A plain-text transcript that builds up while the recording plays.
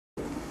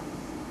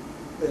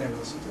They never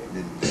listen to it.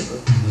 Maybe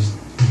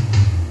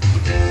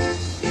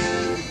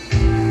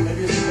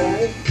it's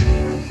cold.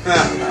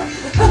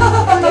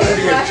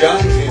 Maybe if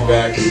John came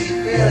back.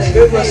 Really?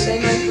 Good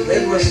listen.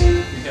 Good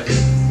listen.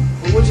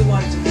 What would you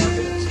like to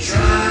market it? Try.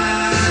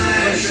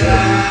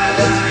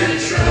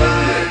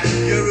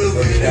 You're a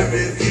winner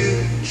if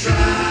you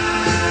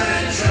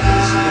try.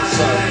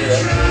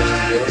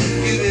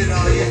 Give it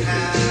all you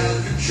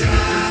have.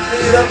 Try.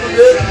 Clean it up a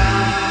bit.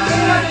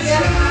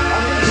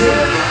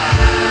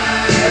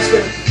 That's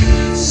good.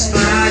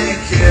 Smile your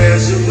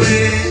cares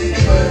away.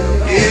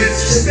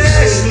 It's a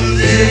special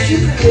day.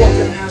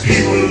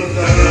 People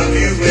love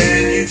you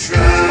when you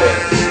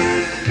try.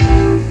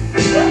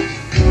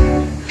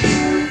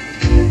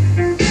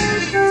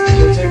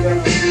 Take on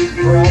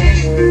a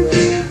problem or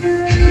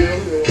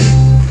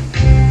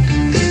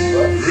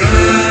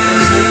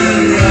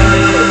Run.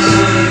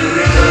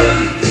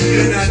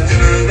 You're not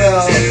done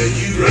until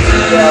you run.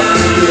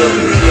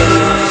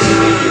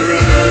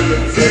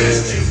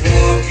 First you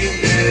walk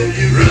and then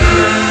you run.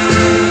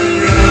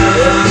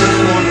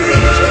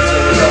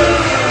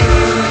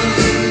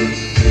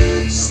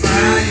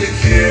 Smile your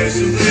cares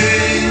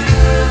away.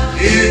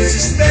 It's a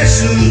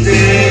special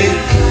day.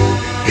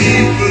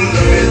 People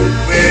love it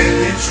when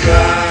you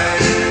try.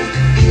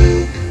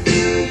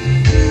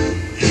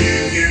 You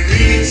can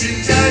reach and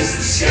touch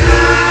the sky.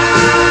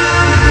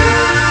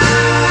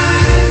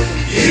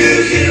 You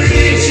can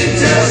reach and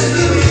touch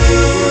the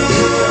moon.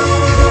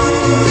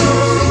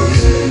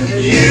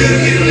 You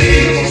can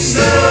reach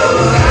so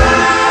high.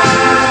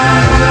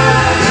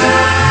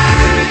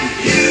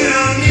 You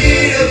don't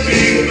need a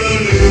big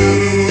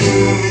balloon.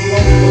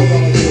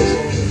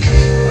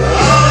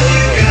 All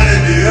you gotta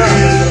do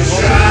is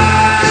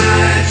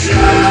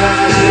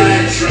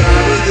try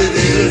with a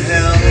little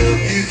help.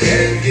 You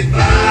can get by.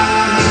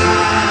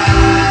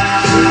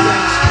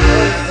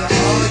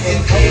 All you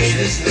need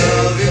is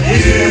love and you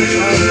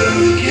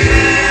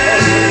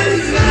can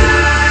fly.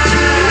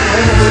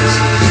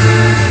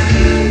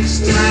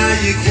 Smile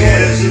your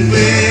cares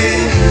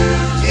away.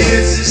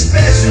 It's a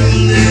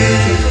special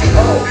day.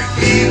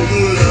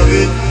 People love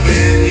it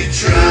when you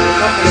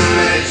try.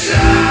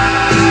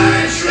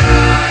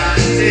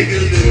 Take a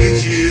look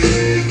at you.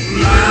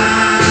 My,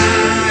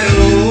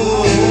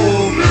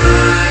 oh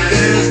my,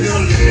 there's no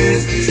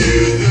limits to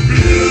the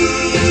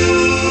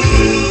blue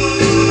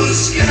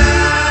sky.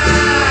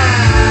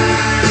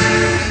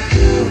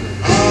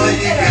 All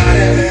you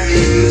gotta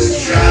do is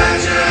try.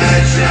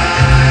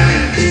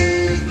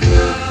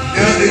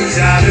 Nothing's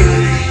out of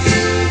reach.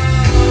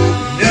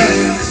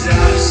 Nothing's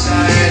out of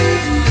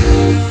sight.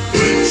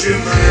 Put your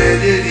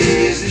mind at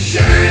ease and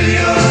shine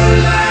your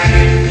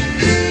light.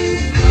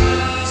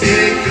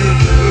 Take a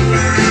look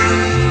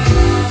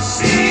around,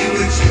 see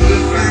what you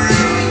have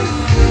found.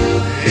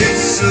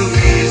 It's so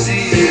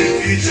easy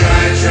if you try.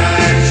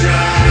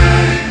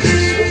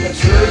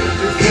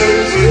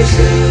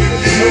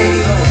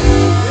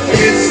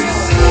 It's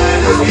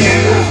inside of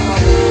you.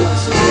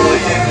 All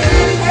you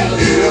have to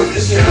do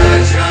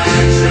is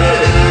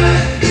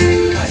try.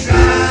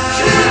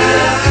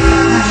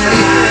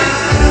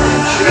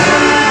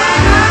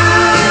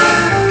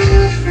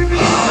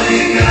 All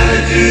you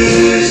gotta do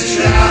is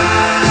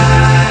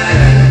try.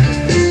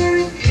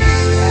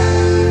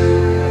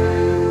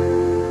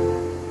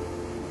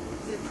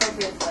 Is it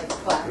appropriate like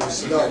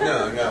class? No.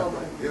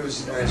 It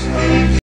was nice.